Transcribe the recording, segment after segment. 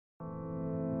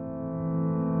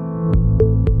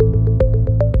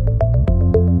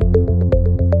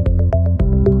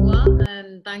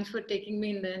thanks for taking me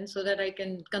in then so that I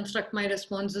can construct my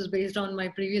responses based on my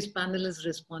previous panelist's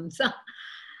response.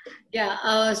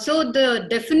 Yeah, so the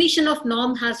definition of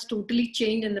norm has totally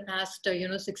changed in the past,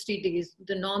 60 days.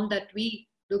 The norm that we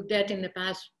looked at in the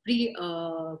past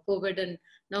pre-COVID, and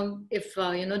now if,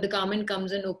 the government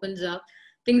comes and opens up,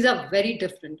 things are very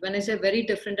different. When I say very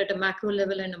different at a macro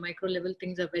level and a micro level,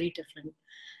 things are very different.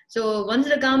 So once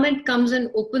the government comes and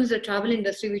opens the travel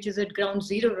industry, which is at ground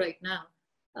zero right now,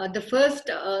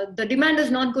 the demand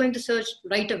is not going to surge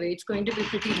right away. It's going to be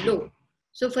pretty low.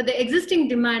 So for the existing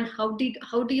demand,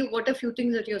 what are a few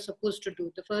things that you're supposed to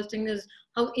do? The first thing is,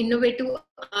 how innovative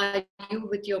are you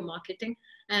with your marketing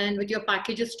and with your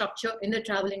packages structure in the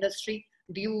travel industry?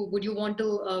 Would you want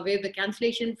to waive the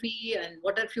cancellation fee, and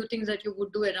what are a few things that you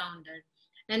would do around it?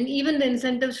 And even the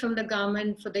incentives from the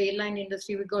government for the airline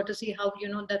industry, we got to see how,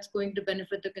 that's going to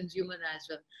benefit the consumer as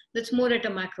well. That's more at a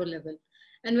macro level.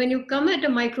 And when you come at a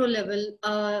micro level,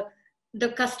 the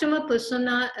customer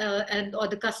persona or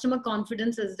the customer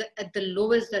confidence is at the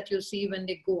lowest that you see when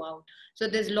they go out. So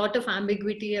there's a lot of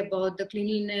ambiguity about the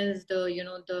cleanliness,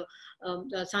 the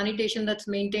sanitation that's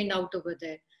maintained out over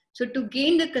there. So to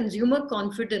gain the consumer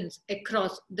confidence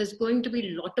across, there's going to be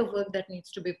a lot of work that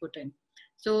needs to be put in.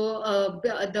 So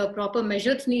the proper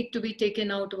measures need to be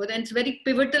taken out over there. And it's very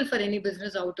pivotal for any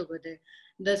business out over there.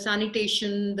 The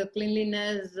sanitation, the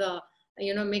cleanliness,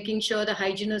 making sure the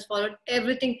hygiene is followed,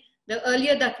 everything. The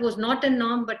earlier that was not a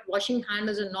norm, but washing hand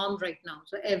is a norm right now.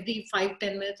 So every 5-10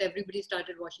 minutes, everybody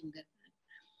started washing their hands.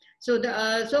 So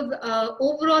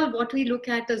overall, what we look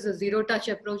at is a zero-touch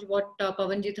approach, what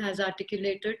Pavanjit has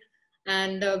articulated.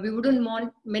 And we wouldn't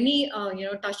want many,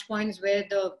 touch points where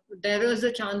there is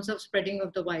a chance of spreading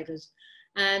of the virus.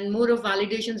 And more of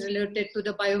validations related to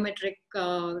the biometric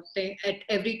thing at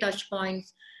every touch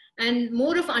points. And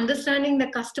more of understanding the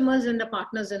customers and the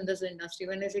partners in this industry.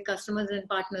 When I say customers and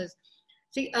partners,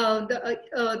 see,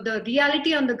 the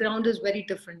reality on the ground is very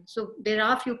different. So there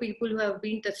are few people who have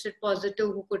been tested positive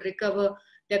who could recover.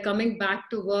 They're coming back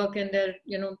to work and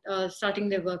they're, starting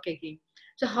their work again.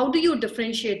 So how do you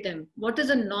differentiate them? What is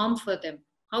a norm for them?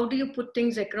 How do you put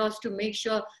things across to make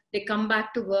sure they come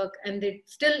back to work and they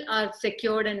still are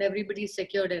secured and everybody's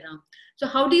secured around? So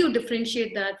how do you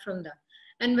differentiate that from that?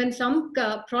 And when some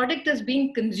product is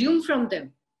being consumed from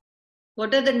them,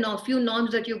 what are the few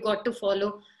norms that you've got to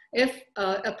follow if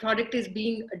a product is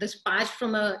being dispatched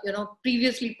from a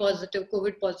previously positive,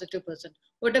 COVID positive person?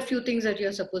 What are a few things that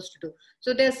you're supposed to do?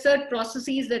 So there's certain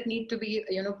processes that need to be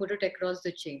put it across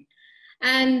the chain.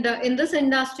 And in this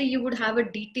industry, you would have a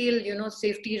detailed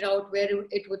safety route where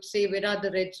it would say where are the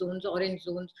red zones, orange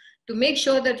zones, to make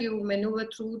sure that you maneuver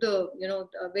through the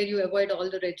where you avoid all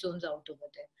the red zones out over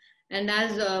there. And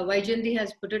as Vaijayanti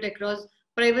has put it across,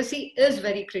 privacy is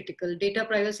very critical. Data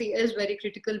privacy is very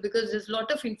critical because there's a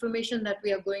lot of information that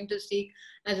we are going to seek,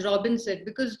 as Robin said,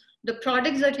 because the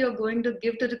products that you're going to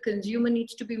give to the consumer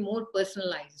needs to be more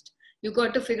personalized. You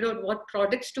got to figure out what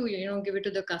products to give it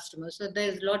to the customer. So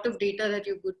there's a lot of data that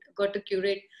you got to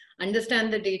curate,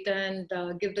 understand the data,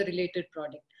 and give the related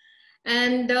product.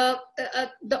 And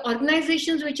the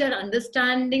organizations which are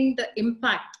understanding the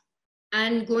impact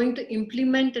and going to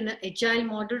implement in an agile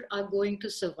model are going to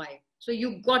survive. So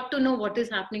you got to know what is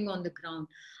happening on the ground.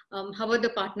 How are the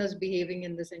partners behaving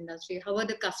in this industry? How are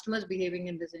the customers behaving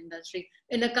in this industry?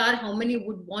 In a car, how many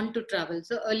would want to travel?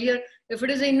 So earlier, if it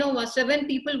is Innova, 7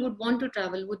 people would want to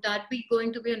travel. Would that be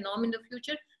going to be a norm in the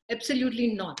future? Absolutely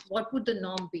not. What would the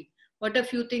norm be? What are a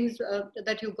few things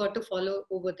that you've got to follow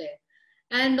over there?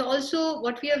 And also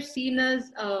what we have seen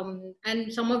is,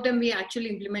 and some of them we actually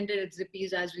implemented at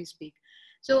Zippy's as we speak.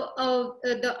 So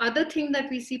the other thing that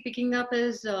we see picking up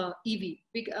is EV.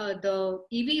 The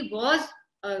EV was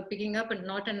picking up and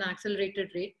not an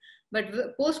accelerated rate.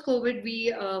 But post-COVID,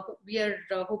 we are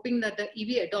hoping that the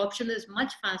EV adoption is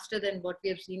much faster than what we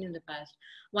have seen in the past.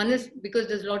 One is because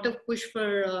there's a lot of push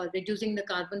for reducing the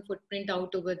carbon footprint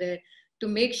out over there to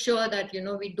make sure that,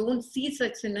 we don't see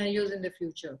such scenarios in the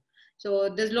future.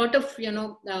 So there's a lot of,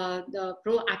 the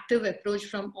proactive approach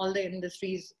from all the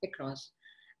industries across.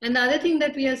 And the other thing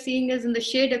that we are seeing is in the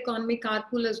shared economy,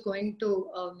 carpool is going to,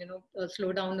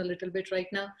 slow down a little bit right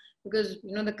now because,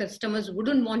 the customers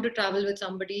wouldn't want to travel with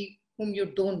somebody whom you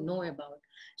don't know about.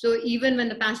 So even when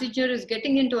the passenger is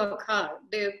getting into a car,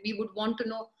 we would want to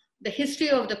know the history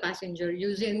of the passenger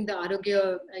using the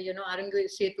Arogya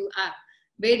Setu app,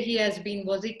 where he has been,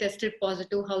 was he tested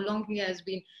positive, how long he has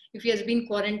been, if he has been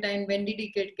quarantined, when did he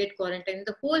get quarantined,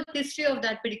 the whole history of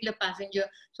that particular passenger,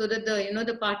 so that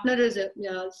the partner is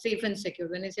safe and secure.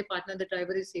 When I say partner, the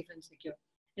driver is safe and secure.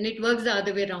 And it works the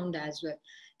other way around as well.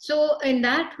 So in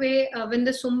that way, when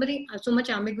there's so much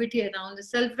ambiguity around, the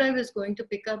self-drive is going to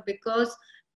pick up, because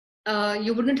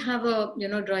you wouldn't have a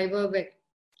driver where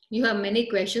you have many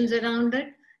questions around it.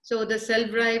 So the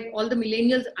self-drive, all the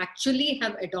millennials actually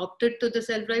have adopted to the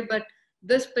self-drive, but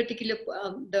this particular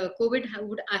the COVID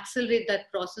would accelerate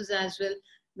that process as well,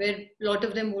 where a lot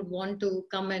of them would want to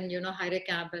come and hire a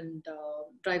cab and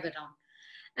drive around.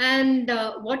 And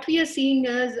what we are seeing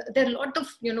is there are a lot of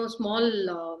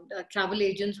small travel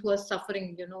agents who are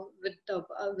suffering with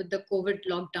the COVID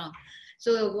lockdown.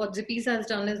 So what Zippy's has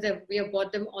done is that we have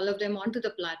brought them, all of them, onto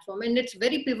the platform, and it's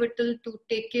very pivotal to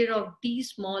take care of these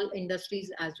small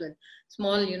industries as well.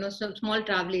 Small, some small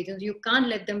travel agents, you can't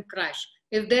let them crash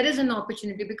if there is an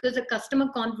opportunity, because the customer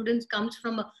confidence comes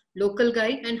from a local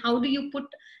guy. And how do you put,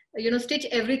 stitch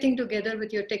everything together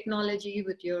with your technology,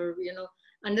 with your,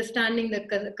 understanding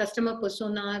the customer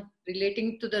persona,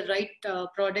 relating to the right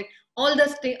product, all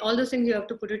those things you have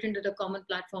to put it into the common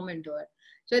platform and do it.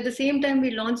 So at the same time,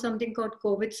 we launched something called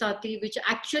COVID Sati, which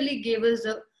actually gave us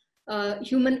a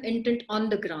human intent on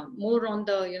the ground, more on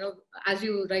the, as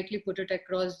you rightly put it,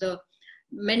 across the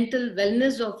mental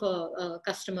wellness of a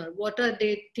customer. What are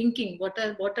they thinking? What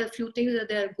are few things that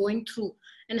they are going through,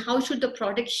 and how should the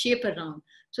product shape around?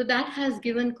 So that has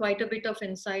given quite a bit of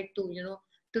insight to,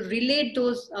 to relate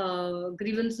those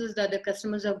grievances that the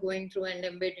customers are going through and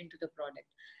embed into the product.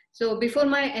 So before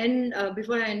I end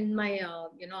my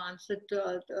answer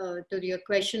to your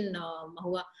question,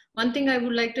 Mahua, one thing I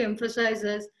would like to emphasize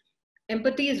is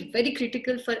empathy is very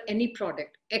critical for any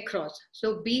product across.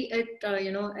 So be it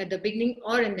at the beginning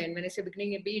or in the end. When I say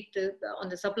beginning, be it on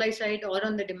the supply side or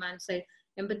on the demand side,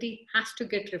 empathy has to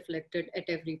get reflected at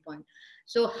every point.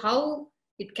 So how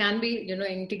it can be,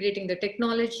 integrating the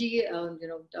technology,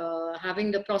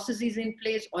 having the processes in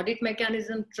place, audit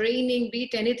mechanism, training, be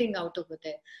it anything out over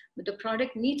there. But the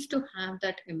product needs to have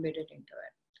that embedded into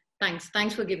it.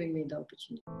 Thanks for giving me the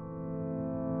opportunity.